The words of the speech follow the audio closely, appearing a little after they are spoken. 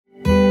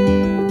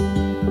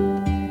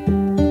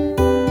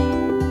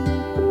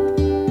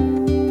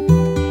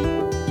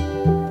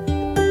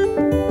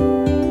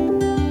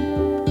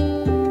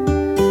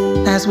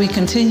As we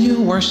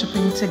continue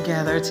worshiping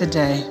together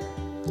today,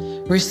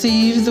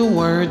 receive the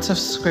words of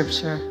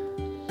Scripture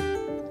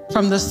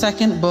from the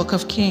second book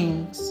of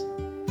Kings,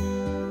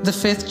 the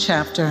 5th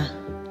chapter,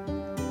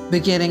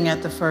 beginning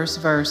at the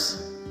first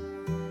verse.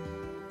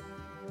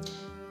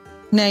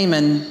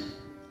 Naaman,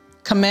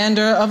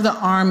 commander of the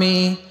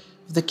army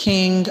of the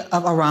king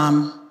of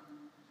Aram,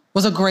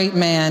 was a great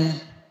man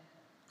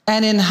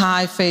and in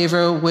high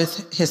favor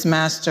with his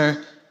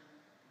master,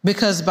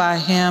 because by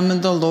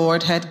him the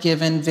Lord had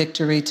given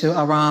victory to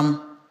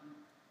Aram.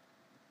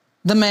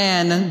 The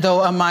man,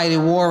 though a mighty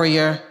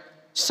warrior,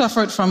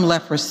 suffered from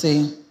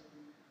leprosy.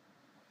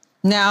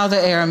 Now the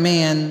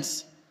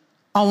Arameans,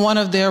 on one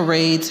of their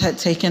raids, had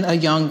taken a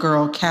young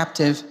girl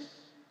captive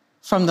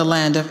from the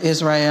land of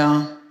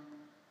Israel,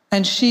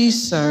 and she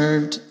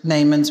served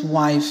Naaman's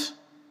wife.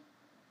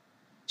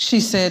 She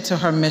said to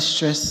her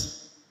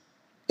mistress,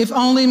 "If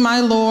only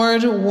my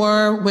Lord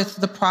were with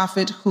the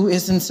prophet who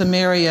is in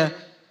Samaria,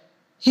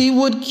 he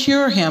would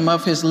cure him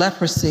of his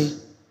leprosy."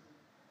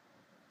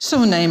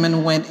 So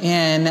Naaman went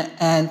in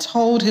and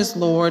told his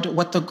Lord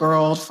what the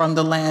girl from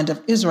the land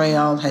of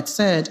Israel had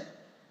said.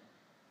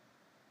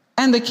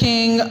 And the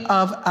king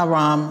of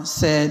Aram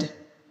said,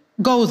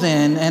 "Go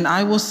then, and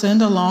I will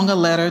send along a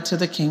letter to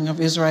the king of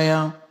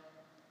Israel."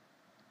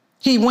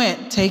 He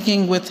went,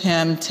 taking with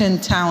him 10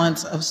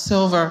 talents of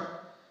silver,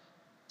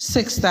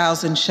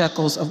 6,000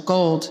 shekels of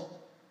gold,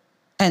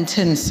 and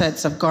 10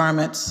 sets of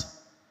garments.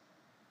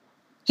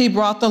 He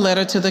brought the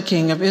letter to the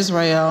king of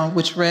Israel,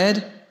 which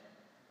read,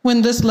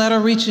 "When this letter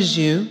reaches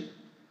you,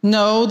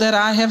 know that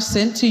I have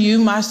sent to you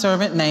my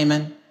servant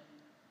Naaman,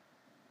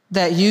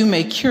 that you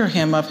may cure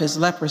him of his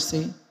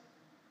leprosy."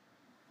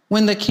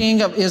 When the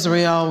king of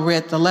Israel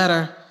read the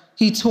letter,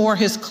 he tore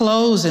his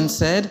clothes and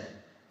said,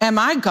 "Am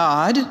I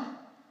God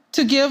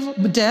to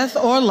give death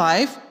or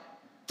life,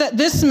 that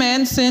this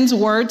man sends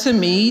word to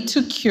me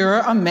to cure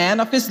a man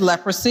of his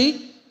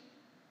leprosy?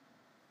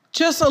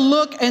 Just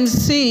look and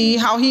see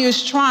how he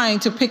is trying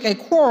to pick a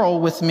quarrel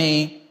with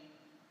me."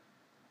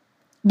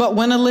 But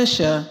when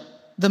Elisha,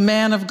 the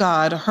man of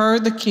God,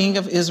 heard the king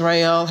of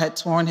Israel had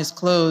torn his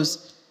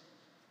clothes,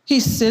 he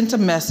sent a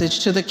message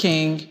to the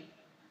king,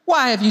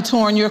 "Why have you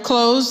torn your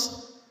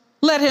clothes?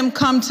 Let him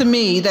come to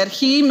me, that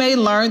he may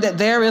learn that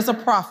there is a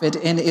prophet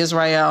in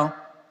Israel."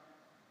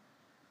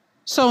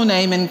 So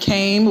Naaman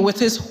came with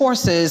his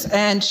horses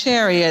and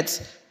chariots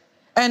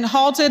and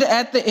halted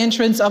at the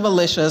entrance of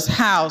Elisha's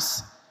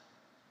house.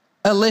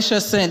 Elisha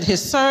sent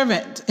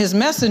his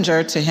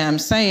messenger to him,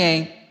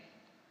 saying,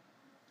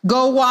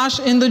 "Go wash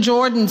in the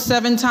Jordan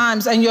 7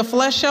 times, and your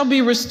flesh shall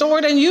be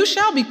restored, and you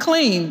shall be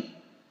clean."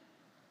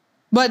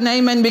 But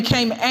Naaman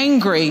became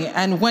angry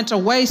and went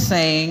away,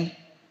 saying,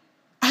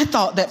 "I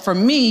thought that for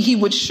me he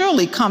would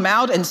surely come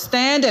out and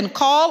stand and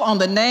call on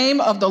the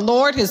name of the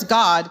Lord his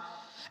God,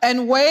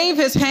 and wave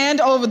his hand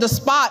over the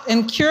spot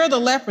and cure the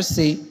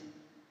leprosy.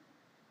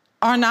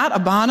 Are not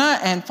Abana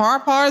and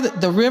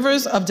Pharpar, the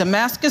rivers of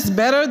Damascus,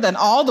 better than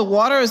all the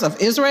waters of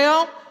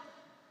Israel?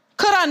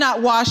 Could I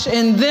not wash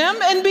in them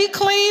and be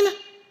clean?"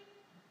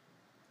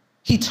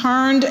 He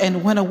turned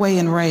and went away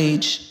in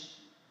rage.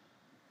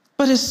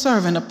 But his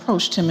servant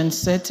approached him and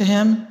said to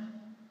him,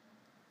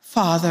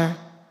 "Father,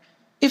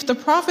 if the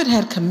prophet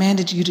had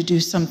commanded you to do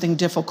something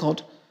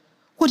difficult,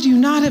 would you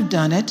not have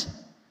done it?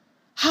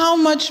 How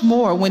much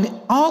more when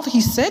all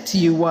he said to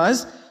you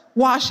was,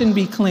 'Wash and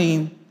be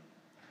clean'?"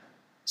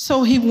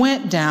 So he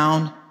went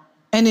down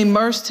and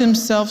immersed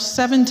himself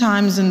 7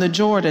 times in the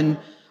Jordan,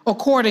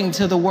 according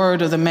to the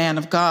word of the man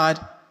of God.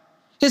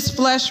 His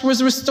flesh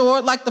was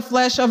restored like the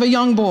flesh of a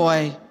young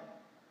boy,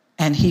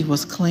 and he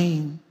was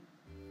clean.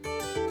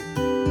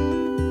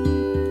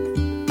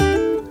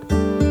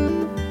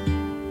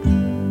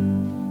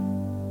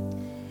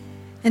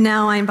 And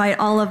now I invite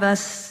all of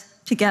us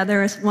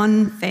together as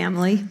one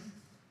family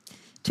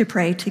to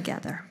pray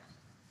together.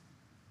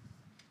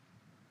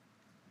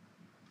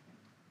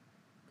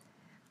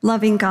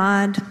 Loving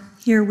God,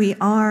 here we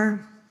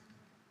are,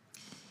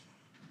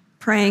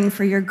 praying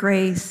for your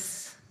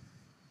grace,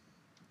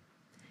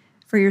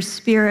 for your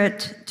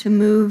Spirit to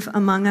move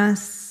among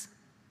us,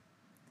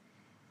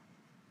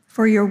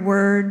 for your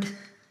word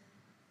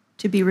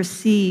to be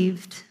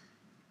received.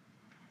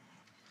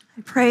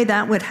 I pray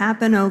that would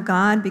happen, O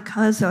God,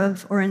 because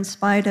of or in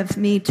spite of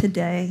me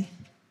today.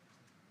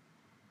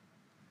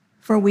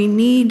 For we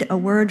need a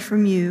word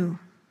from you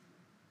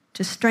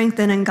to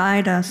strengthen and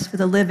guide us for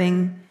the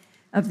living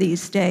of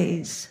these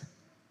days.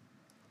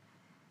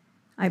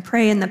 I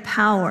pray in the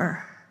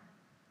power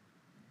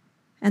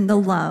and the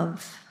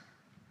love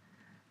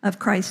of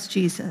Christ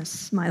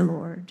Jesus, my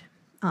Lord.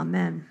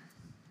 Amen.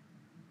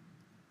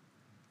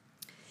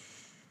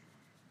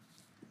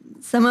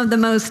 Some of the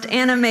most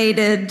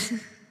animated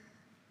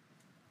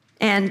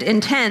and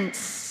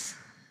intense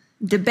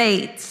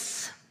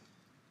debates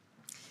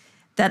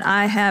that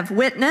I have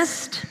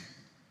witnessed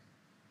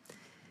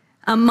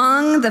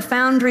among the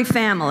Foundry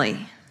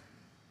family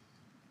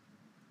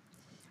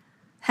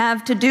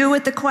have to do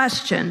with the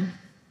question,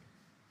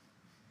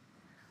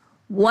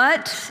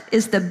 what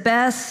is the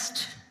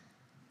best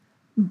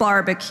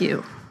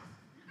barbecue.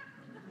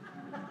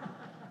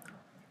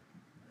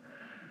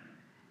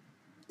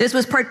 This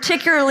was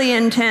particularly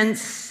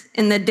intense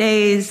in the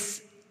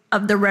days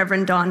of the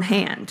Reverend Don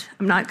Hand,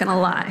 I'm not gonna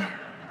lie.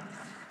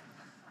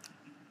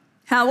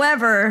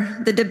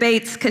 However, the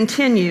debates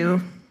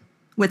continue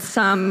with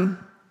some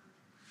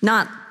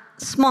not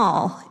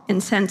small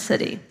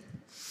intensity.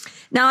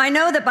 Now, I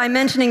know that by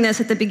mentioning this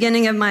at the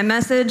beginning of my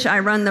message, I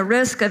run the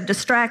risk of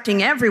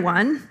distracting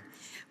everyone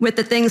with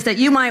the things that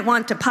you might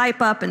want to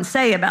pipe up and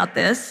say about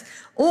this,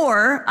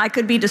 or I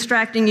could be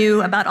distracting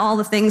you about all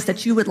the things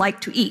that you would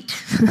like to eat.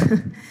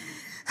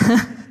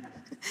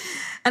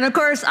 And of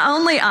course,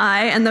 only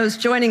I and those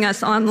joining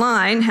us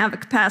online have a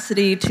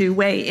capacity to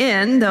weigh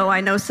in, though I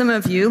know some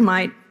of you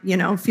might,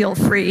 feel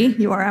free.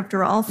 You are,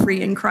 after all,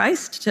 free in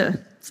Christ to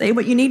say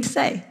what you need to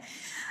say.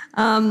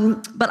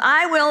 But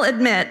I will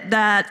admit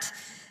that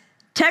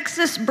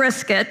Texas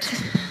brisket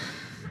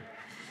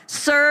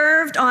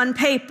served on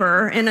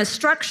paper in a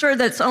structure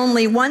that's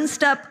only one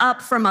step up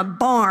from a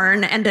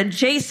barn and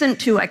adjacent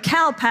to a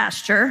cow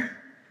pasture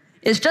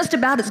is just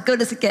about as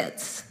good as it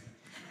gets.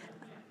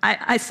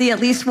 I see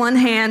at least one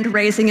hand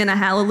raising in a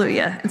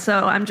hallelujah. And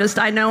so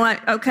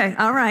okay,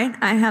 all right,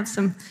 I have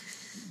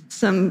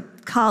some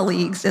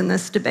colleagues in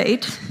this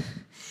debate.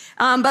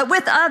 But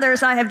with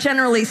others, I have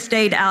generally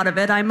stayed out of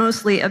it. I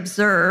mostly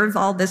observe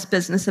all this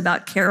business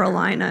about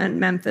Carolina and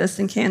Memphis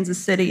and Kansas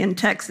City and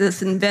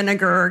Texas and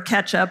vinegar or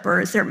ketchup,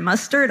 or is there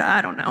mustard?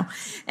 I don't know.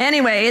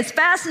 Anyway, it's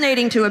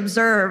fascinating to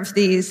observe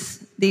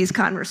these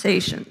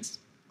conversations.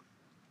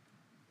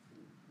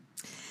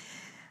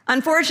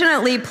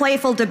 Unfortunately,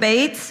 playful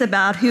debates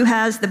about who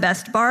has the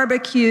best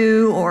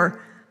barbecue or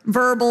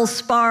verbal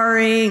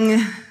sparring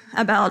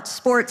about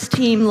sports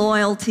team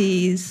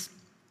loyalties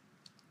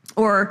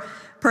or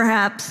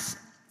perhaps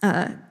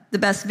the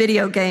best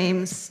video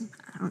games,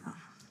 I don't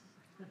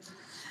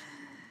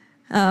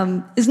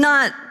know, is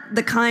not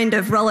the kind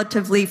of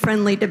relatively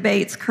friendly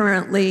debates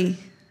currently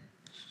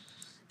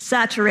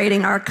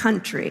saturating our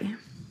country.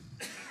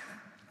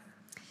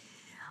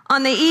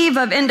 On the eve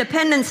of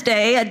Independence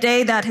Day, a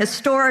day that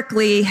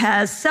historically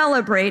has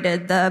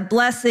celebrated the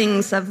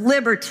blessings of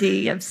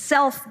liberty, of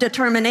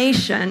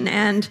self-determination,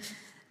 and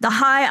the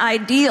high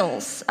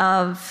ideals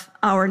of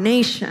our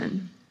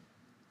nation,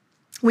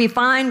 we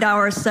find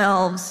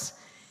ourselves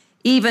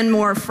even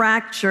more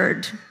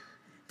fractured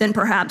than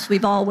perhaps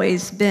we've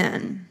always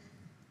been.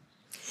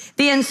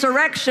 The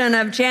insurrection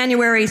of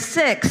January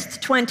 6th,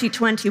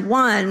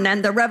 2021,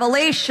 and the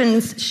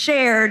revelations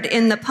shared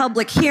in the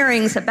public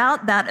hearings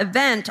about that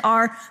event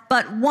are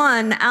but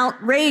one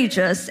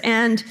outrageous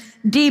and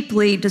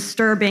deeply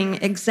disturbing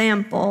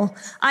example.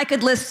 I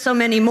could list so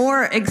many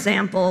more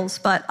examples,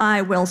 but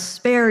I will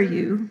spare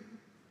you.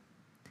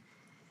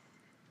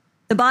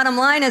 The bottom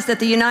line is that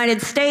the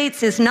United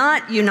States is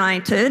not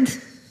united.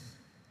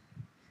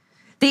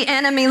 The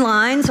enemy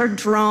lines are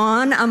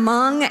drawn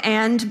among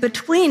and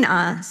between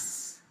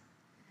us.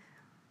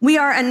 We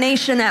are a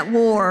nation at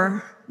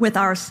war with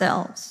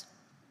ourselves.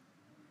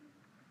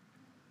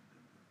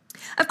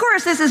 Of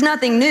course, this is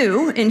nothing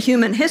new in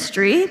human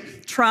history.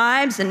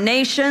 Tribes and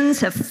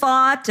nations have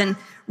fought and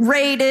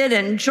raided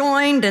and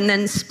joined and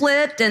then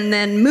split and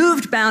then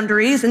moved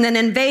boundaries and then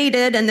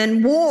invaded and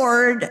then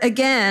warred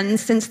again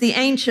since the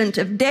ancient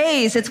of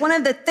days. It's one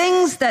of the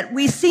things that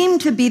we seem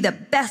to be the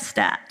best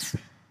at.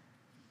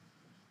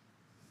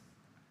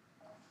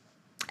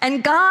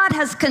 And God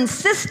has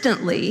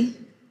consistently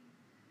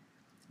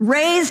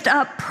raised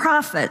up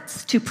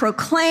prophets to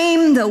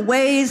proclaim the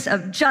ways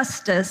of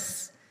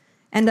justice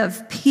and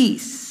of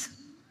peace,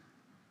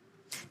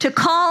 to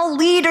call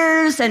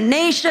leaders and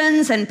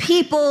nations and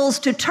peoples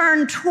to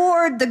turn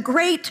toward the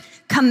great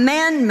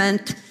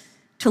commandment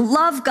to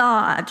love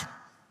God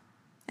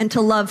and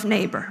to love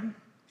neighbor.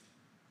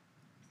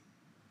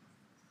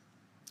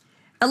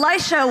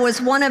 Elisha was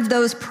one of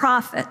those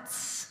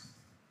prophets.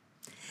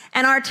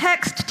 And our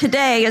text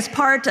today is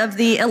part of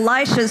the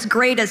Elisha's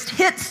Greatest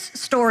Hits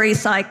story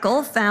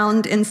cycle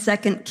found in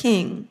 2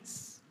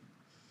 Kings.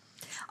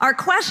 Our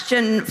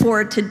question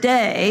for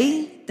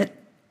today, the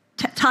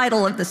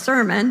title of the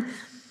sermon,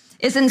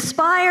 is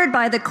inspired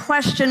by the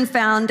question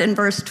found in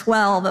verse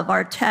 12 of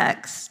our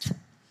text.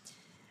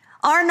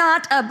 Are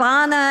not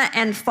Abana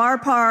and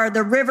Pharpar,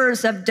 the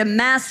rivers of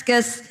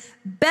Damascus,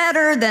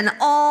 better than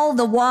all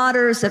the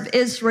waters of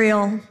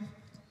Israel?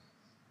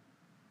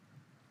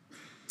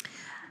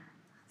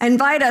 I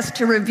invite us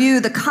to review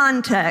the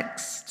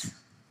context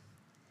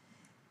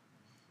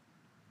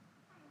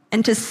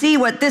and to see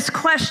what this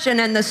question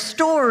and the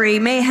story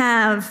may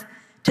have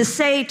to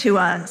say to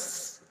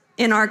us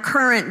in our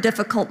current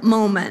difficult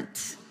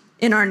moment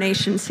in our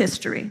nation's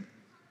history.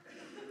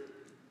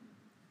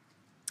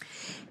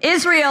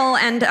 Israel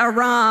and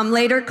Aram,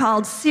 later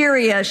called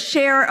Syria,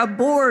 share a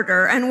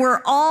border and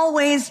were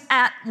always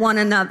at one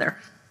another.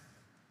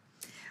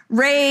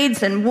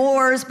 Raids and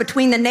wars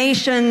between the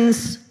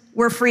nations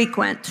were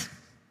frequent.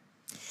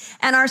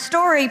 And our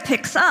story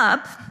picks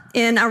up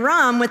in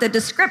Aram with a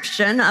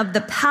description of the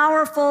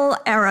powerful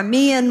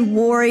Aramean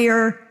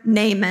warrior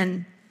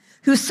Naaman,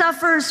 who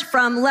suffers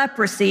from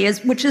leprosy,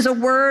 which is a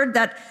word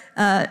that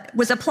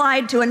was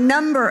applied to a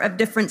number of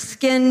different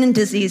skin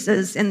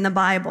diseases in the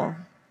Bible.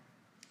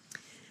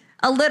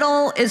 A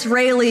little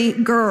Israeli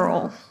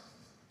girl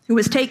who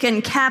was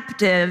taken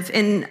captive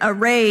in a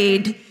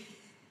raid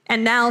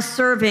and now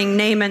serving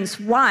Naaman's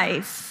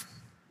wife,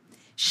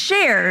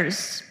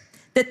 shares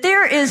that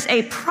there is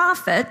a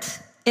prophet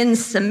in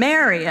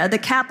Samaria, the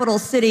capital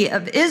city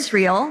of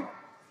Israel,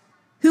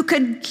 who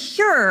could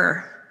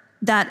cure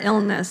that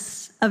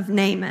illness of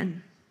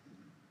Naaman.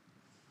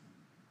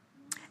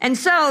 And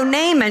so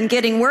Naaman,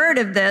 getting word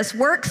of this,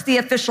 works the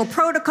official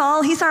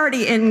protocol. He's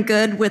already in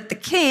good with the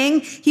king.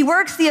 He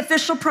works the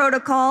official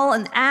protocol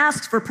and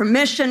asks for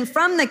permission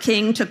from the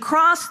king to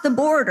cross the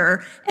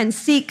border and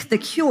seek the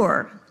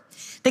cure.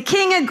 The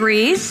king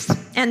agrees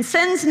and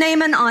sends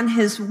Naaman on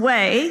his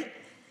way,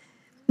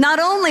 not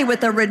only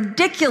with a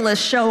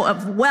ridiculous show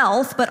of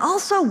wealth, but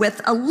also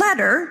with a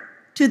letter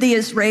to the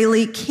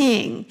Israeli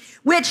king,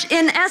 which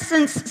in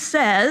essence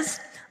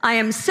says, I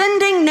am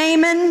sending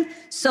Naaman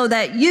so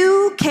that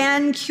you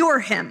can cure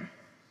him.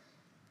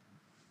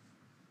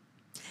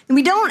 And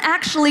we don't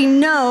actually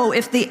know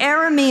if the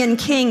Aramean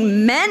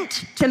king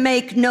meant to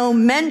make no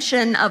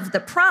mention of the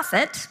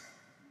prophet,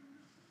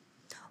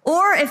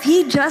 or if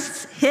he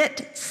just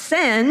hit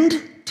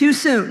send too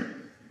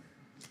soon.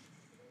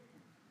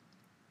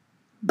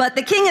 But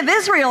the king of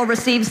Israel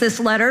receives this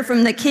letter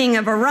from the king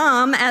of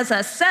Aram as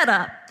a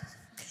setup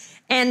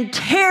and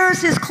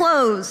tears his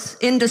clothes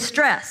in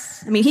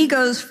distress. I mean, he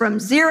goes from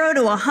 0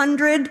 to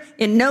 100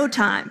 in no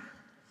time.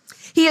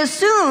 He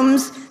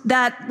assumes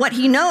that what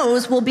he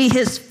knows will be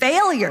his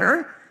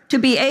failure to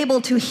be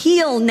able to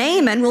heal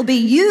Naaman will be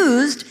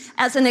used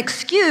as an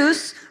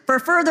excuse for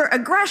further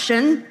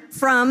aggression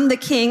from the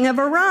king of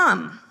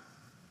Aram.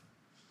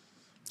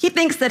 He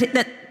thinks that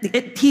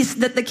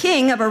the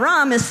king of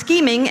Aram is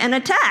scheming an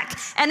attack.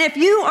 And if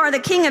you are the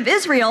king of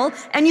Israel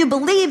and you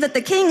believe that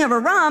the king of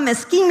Aram is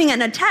scheming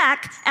an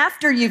attack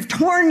after you've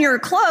torn your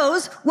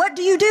clothes, what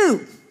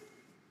do?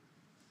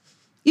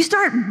 You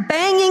start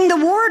banging the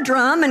war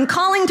drum and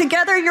calling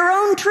together your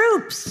own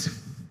troops.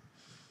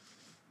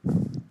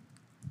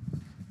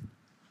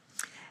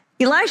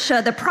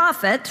 Elisha, the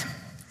prophet,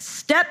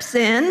 steps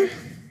in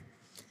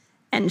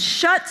and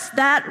shuts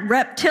that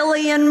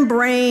reptilian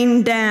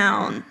brain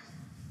down.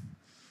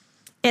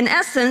 In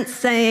essence,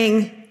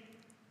 saying,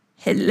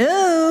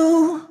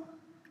 hello,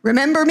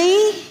 remember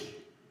me?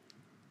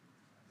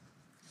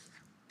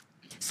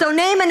 So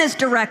Naaman is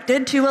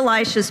directed to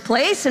Elisha's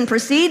place and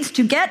proceeds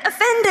to get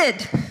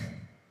offended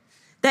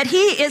that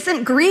he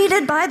isn't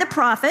greeted by the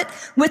prophet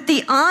with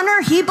the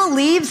honor he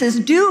believes is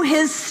due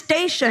his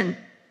station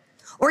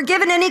or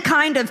given any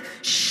kind of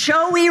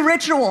showy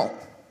ritual.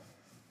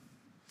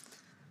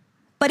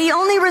 But he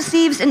only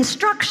receives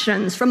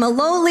instructions from a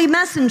lowly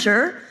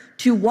messenger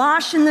to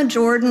wash in the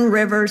Jordan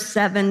River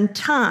 7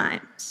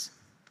 times.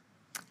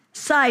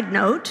 Side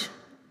note,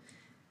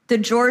 the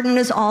Jordan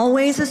is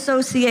always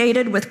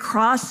associated with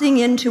crossing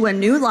into a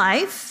new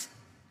life,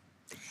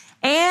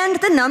 and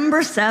the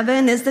number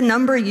 7 is the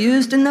number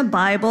used in the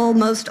Bible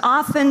most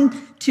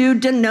often to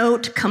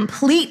denote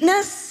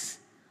completeness,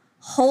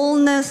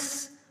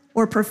 wholeness,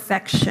 or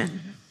perfection.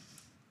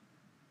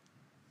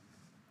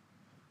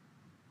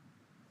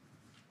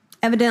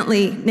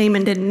 Evidently,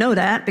 Naaman didn't know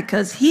that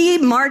because he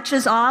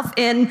marches off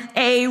in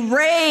a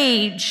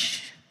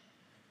rage.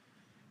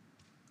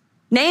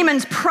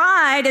 Naaman's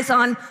pride is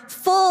on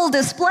full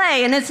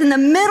display, and it's in the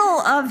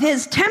middle of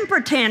his temper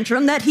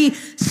tantrum that he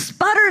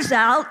sputters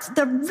out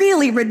the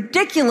really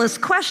ridiculous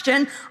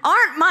question,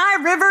 aren't my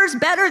rivers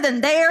better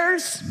than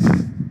theirs?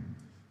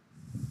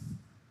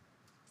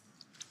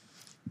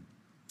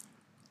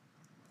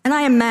 And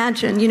I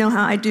imagine, you know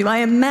how I do, I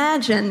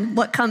imagine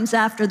what comes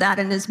after that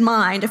in his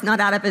mind, if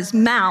not out of his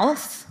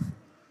mouth.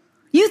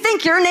 You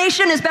think your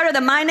nation is better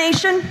than my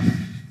nation?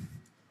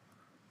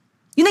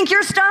 You think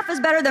your stuff is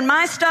better than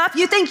my stuff?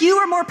 You think you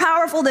are more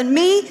powerful than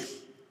me?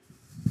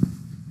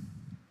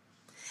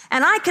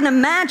 And I can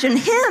imagine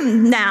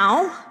him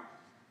now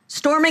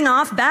storming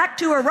off back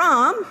to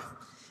Aram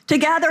to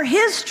gather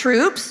his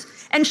troops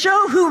and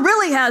show who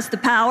really has the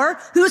power,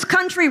 whose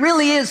country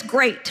really is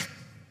great.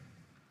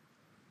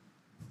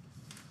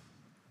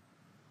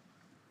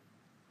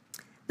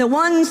 The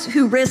ones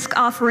who risk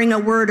offering a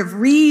word of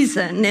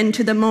reason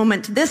into the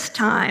moment this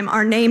time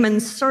are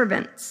Naaman's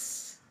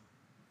servants.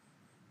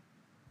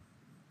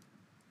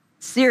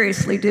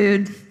 Seriously,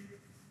 dude,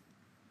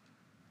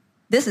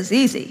 this is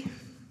easy.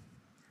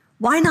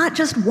 Why not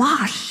just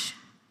wash?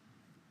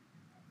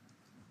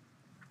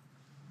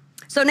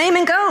 So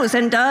Naaman goes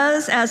and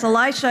does as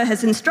Elisha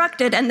has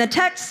instructed, and the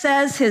text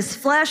says his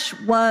flesh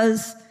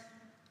was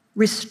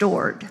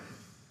restored.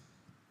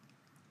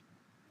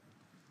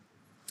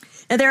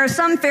 Now, there are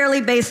some fairly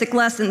basic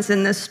lessons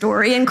in this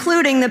story,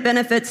 including the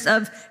benefits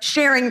of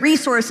sharing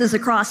resources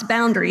across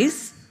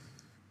boundaries,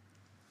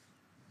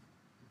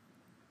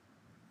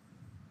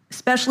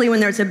 especially when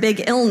there's a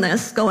big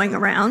illness going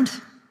around,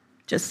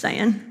 just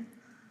saying.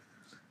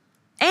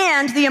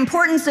 and the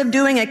importance of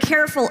doing a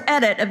careful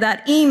edit of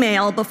that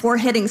email before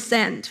hitting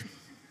send.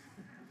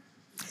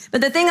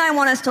 But the thing I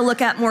want us to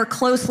look at more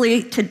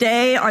closely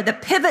today are the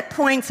pivot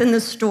points in the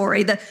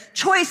story, the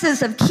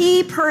choices of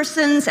key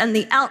persons and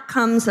the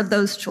outcomes of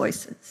those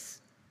choices.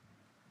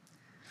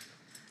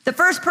 The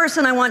first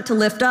person I want to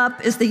lift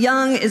up is the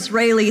young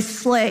Israeli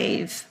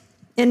slave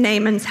in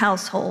Naaman's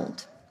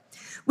household.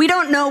 We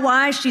don't know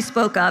why she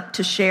spoke up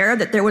to share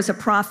that there was a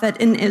prophet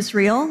in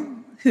Israel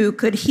who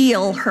could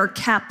heal her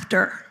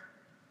captor,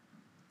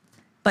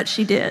 but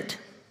she did.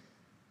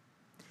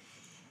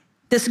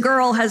 This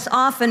girl has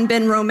often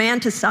been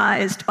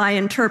romanticized by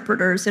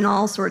interpreters in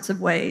all sorts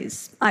of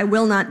ways. I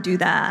will not do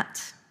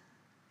that.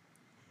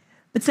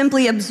 But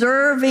simply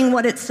observing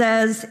what it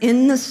says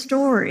in the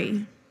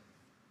story,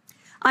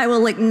 I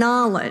will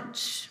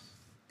acknowledge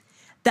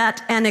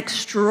that an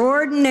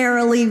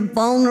extraordinarily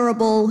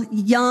vulnerable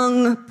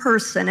young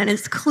person, and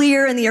it's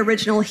clear in the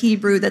original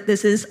Hebrew that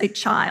this is a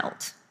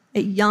child,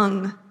 a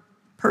young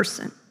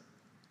person,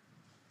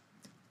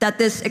 that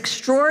this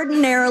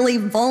extraordinarily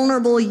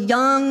vulnerable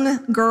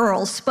young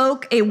girl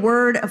spoke a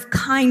word of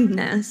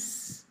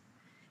kindness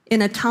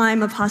in a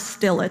time of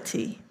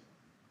hostility,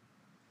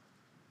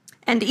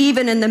 and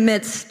even in the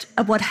midst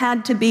of what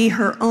had to be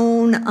her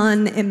own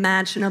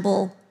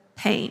unimaginable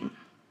pain.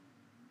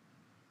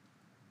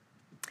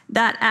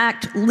 That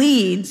act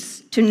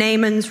leads to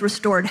Naaman's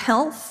restored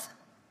health,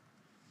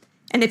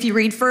 and if you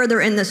read further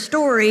in the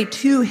story,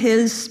 to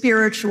his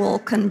spiritual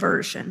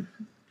conversion.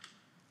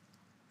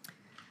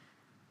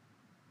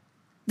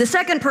 The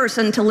second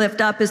person to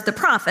lift up is the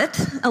prophet,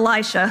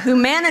 Elisha, who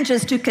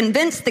manages to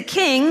convince the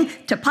king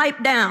to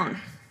pipe down,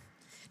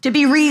 to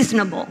be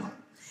reasonable,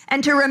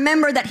 and to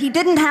remember that he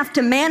didn't have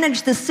to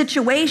manage the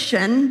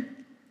situation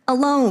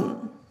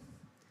alone.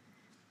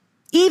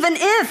 Even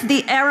if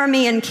the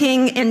Aramean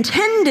king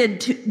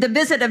intended the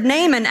visit of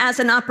Naaman as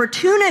an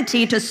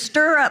opportunity to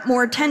stir up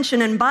more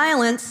tension and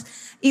violence,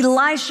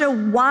 Elisha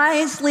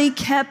wisely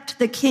kept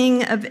the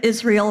king of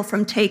Israel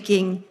from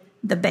taking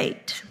the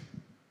bait.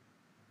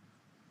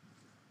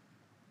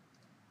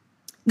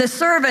 The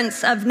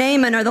servants of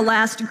Naaman are the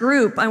last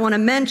group I want to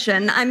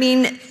mention. I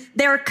mean,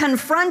 they're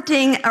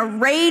confronting a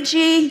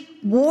ragey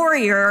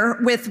warrior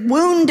with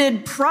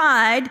wounded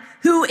pride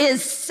who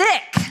is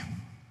sick.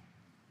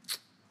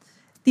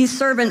 These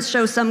servants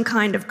show some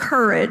kind of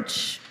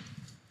courage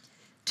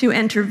to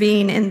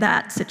intervene in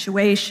that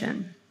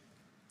situation.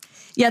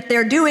 Yet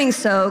their doing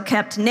so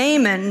kept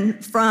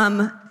Naaman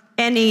from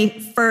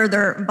any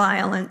further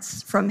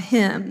violence from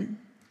him.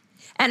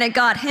 And it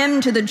got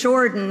him to the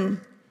Jordan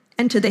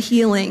and to the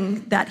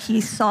healing that he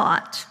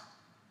sought.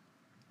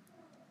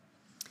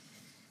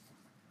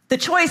 The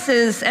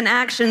choices and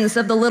actions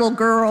of the little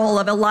girl,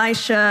 of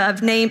Elisha,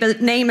 of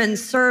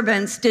Naaman's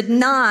servants did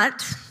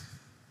not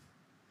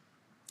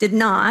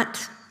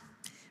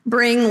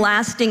bring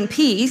lasting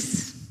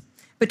peace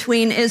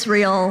between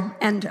Israel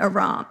and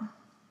Aram.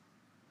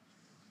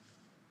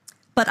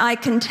 But I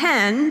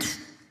contend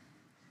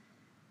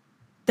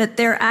that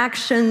their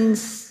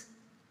actions,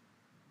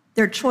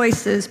 their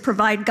choices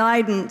provide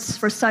guidance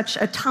for such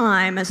a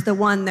time as the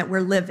one that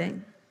we're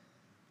living.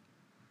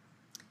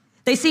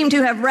 They seem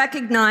to have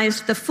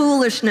recognized the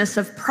foolishness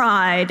of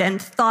pride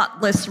and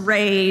thoughtless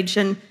rage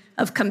and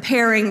of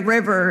comparing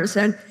rivers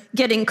and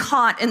getting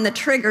caught in the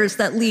triggers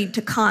that lead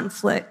to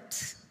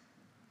conflict.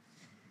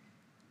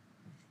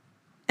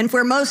 And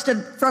from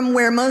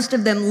where most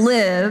of them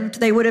lived,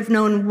 they would have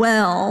known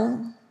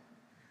well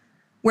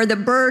where the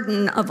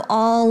burden of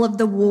all of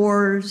the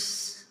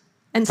wars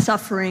and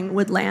suffering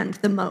would land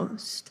the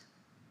most.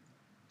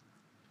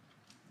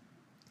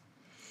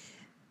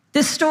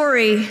 This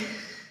story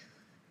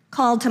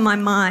called to my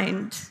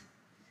mind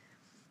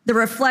the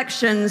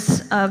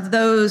reflections of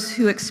those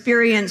who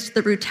experienced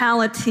the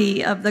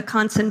brutality of the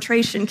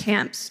concentration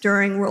camps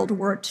during World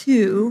War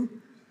II.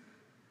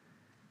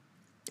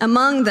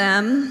 Among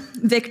them,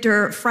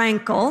 Viktor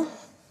Frankl,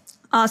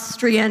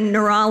 Austrian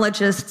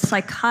neurologist,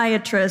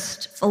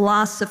 psychiatrist,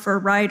 philosopher,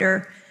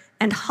 writer,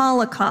 and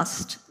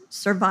Holocaust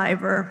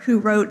survivor, who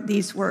wrote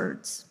these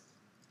words: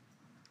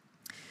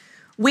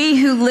 "We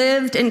who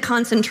lived in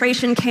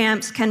concentration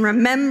camps can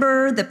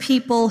remember the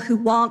people who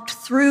walked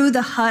through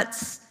the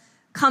huts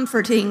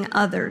comforting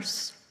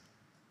others,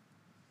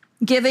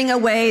 giving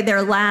away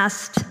their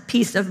last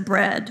piece of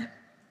bread.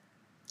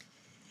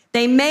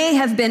 They may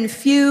have been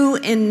few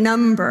in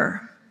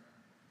number,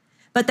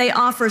 but they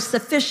offer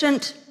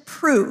sufficient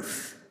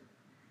proof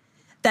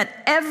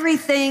that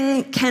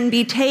everything can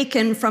be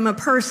taken from a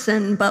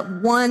person but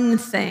one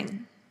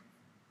thing,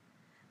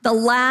 the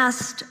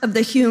last of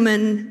the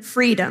human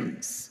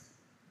freedoms: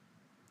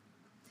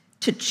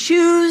 to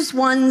choose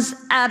one's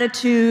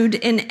attitude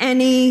in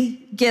any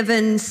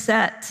given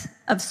set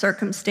of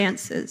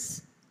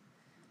circumstances,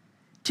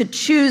 to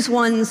choose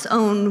one's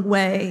own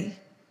way.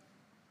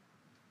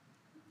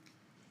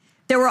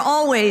 There were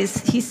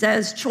always," he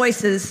says,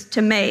 "choices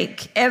to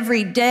make.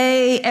 Every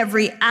day,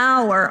 every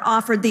hour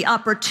offered the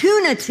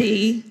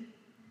opportunity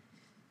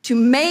to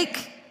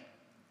make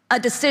a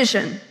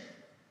decision.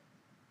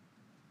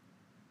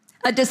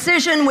 a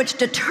decision which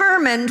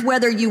determined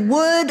whether you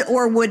would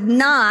or would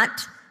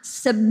not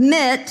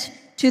submit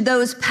to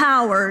those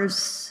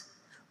powers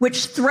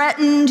which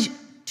threatened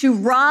to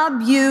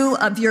rob you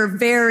of your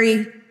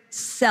very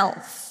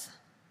self,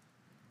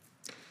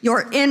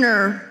 your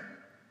inner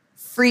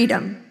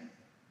freedom,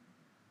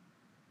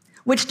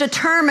 which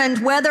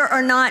determined whether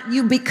or not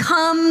you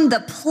become the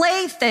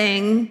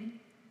plaything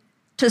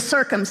to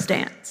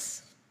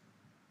circumstance,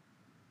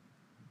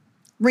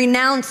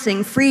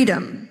 renouncing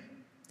freedom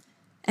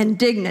and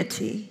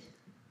dignity.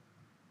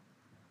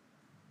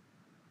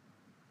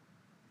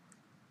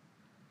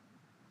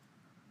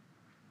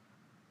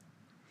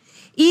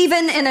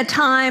 Even in a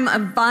time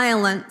of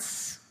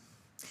violence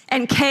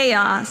and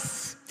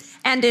chaos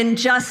and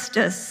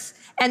injustice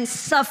and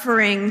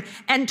suffering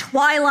and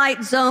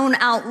Twilight Zone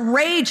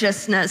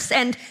outrageousness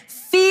and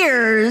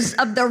fears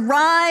of the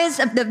rise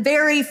of the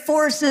very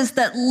forces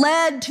that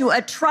led to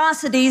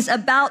atrocities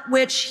about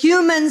which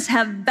humans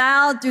have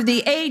vowed through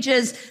the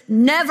ages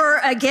never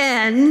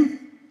again.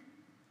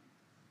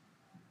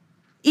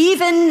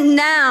 Even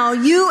now,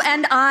 you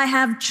and I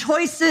have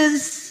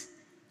choices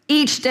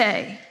each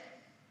day,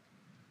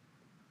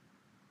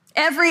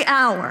 every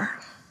hour,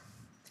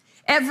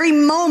 every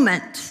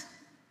moment,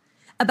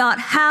 about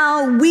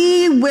how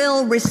we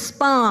will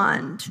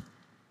respond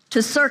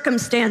to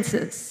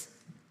circumstances.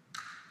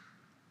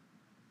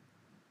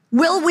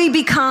 Will we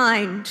be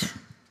kind?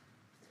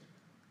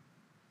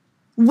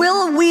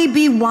 Will we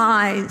be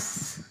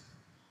wise?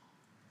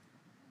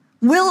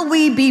 Will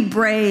we be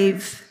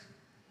brave?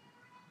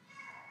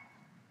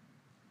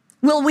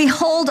 Will we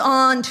hold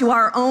on to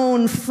our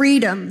own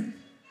freedom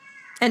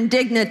and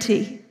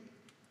dignity?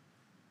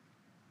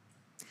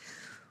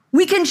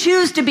 We can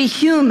choose to be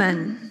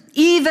human,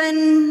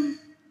 even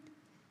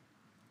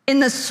in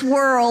the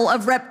swirl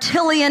of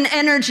reptilian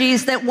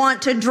energies that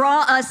want to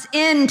draw us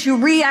into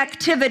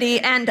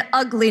reactivity and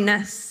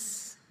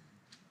ugliness.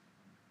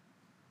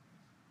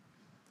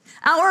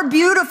 Our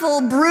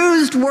beautiful,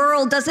 bruised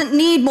world doesn't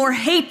need more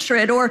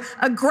hatred or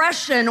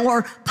aggression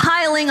or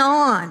piling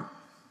on.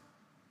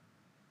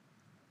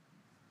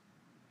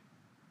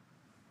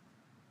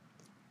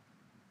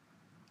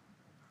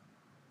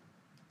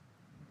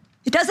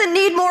 It doesn't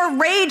need more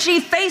ragey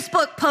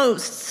Facebook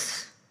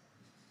posts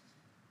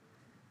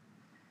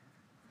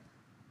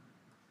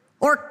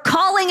or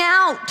calling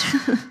out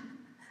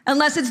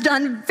unless it's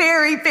done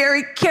very,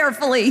 very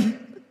carefully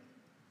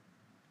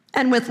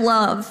and with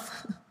love.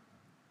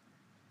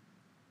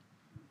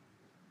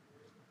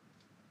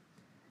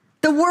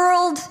 The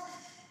world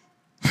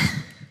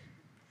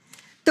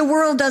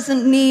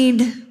doesn't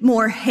need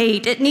more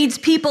hate. It needs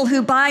people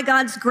who, by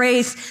God's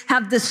grace,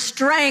 have the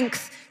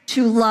strength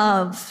to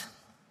love,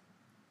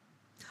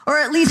 or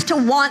at least to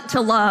want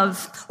to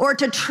love, or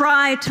to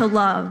try to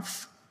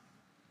love.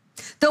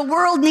 The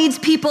world needs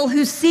people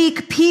who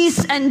seek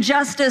peace and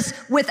justice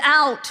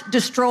without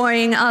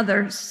destroying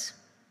others.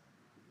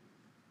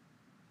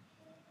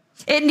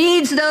 It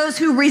needs those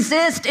who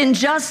resist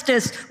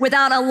injustice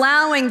without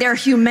allowing their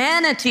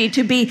humanity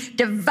to be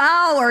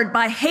devoured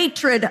by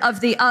hatred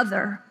of the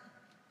other.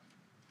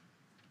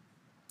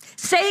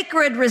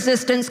 Sacred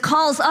resistance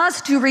calls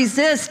us to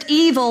resist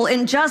evil,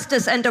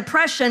 injustice, and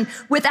oppression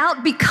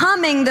without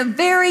becoming the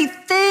very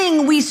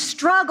thing we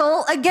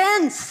struggle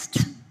against.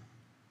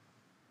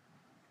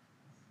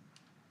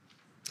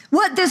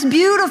 What this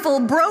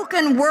beautiful,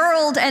 broken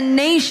world and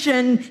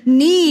nation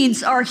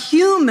needs are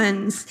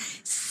humans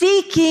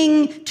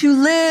seeking to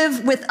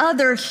live with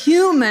other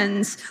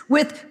humans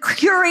with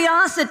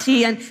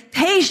curiosity and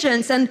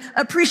patience and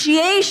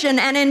appreciation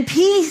and in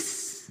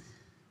peace,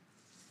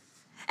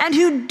 and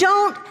who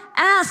don't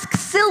ask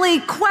silly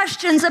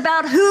questions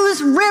about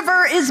whose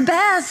river is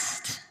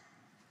best,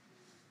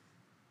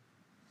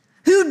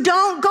 who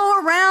don't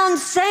go around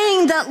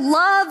saying that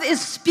love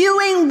is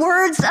spewing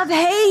words of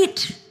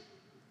hate,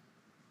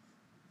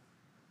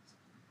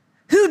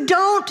 who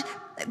don't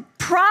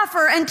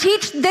proffer and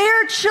teach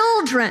their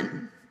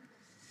children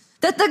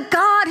that the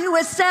God who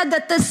has said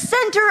that the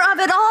center of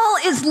it all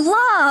is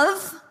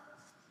love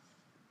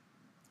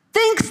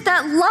thinks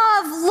that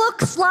love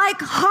looks like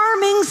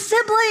harming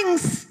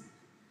siblings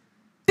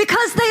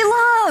because they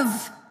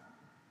love.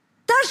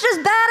 That's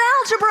just bad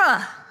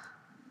algebra.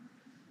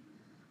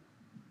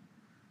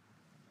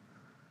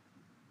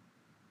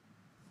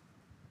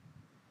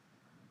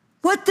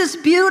 What this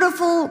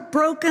beautiful,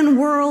 broken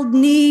world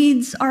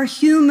needs are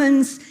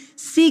humans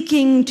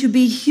seeking to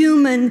be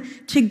human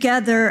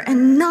together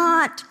and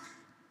not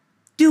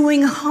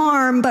doing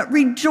harm, but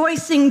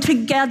rejoicing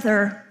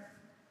together.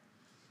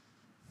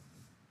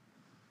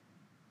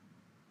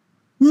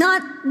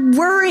 Not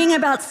worrying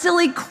about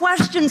silly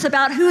questions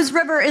about whose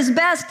river is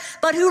best,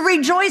 but who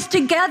rejoice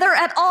together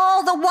at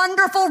all the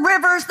wonderful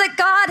rivers that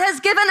God has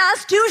given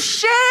us to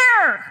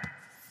share.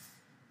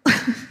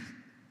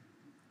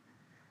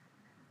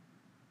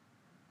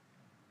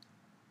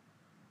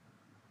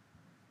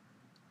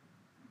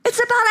 It's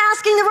about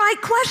asking the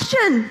right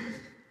question.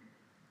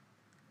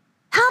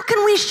 How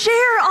can we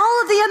share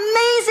all of the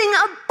amazing,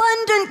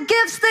 abundant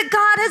gifts that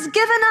God has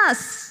given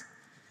us?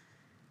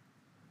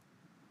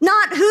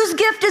 not whose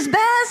gift is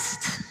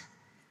best,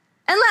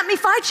 and let me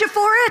fight you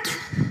for it.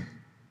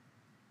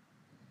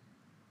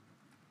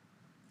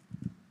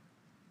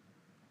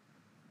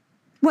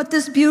 What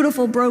this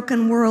beautiful,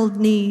 broken world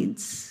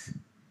needs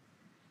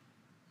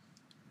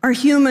are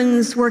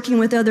humans working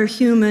with other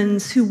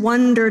humans who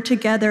wonder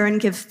together and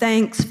give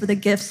thanks for the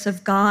gifts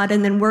of God,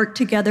 and then work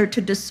together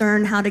to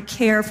discern how to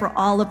care for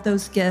all of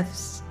those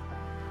gifts,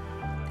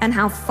 and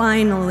how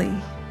finally,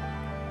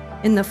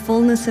 in the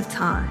fullness of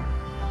time,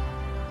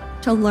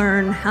 to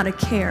learn how to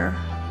care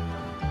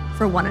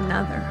for one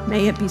another.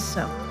 May it be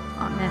so.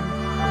 Amen.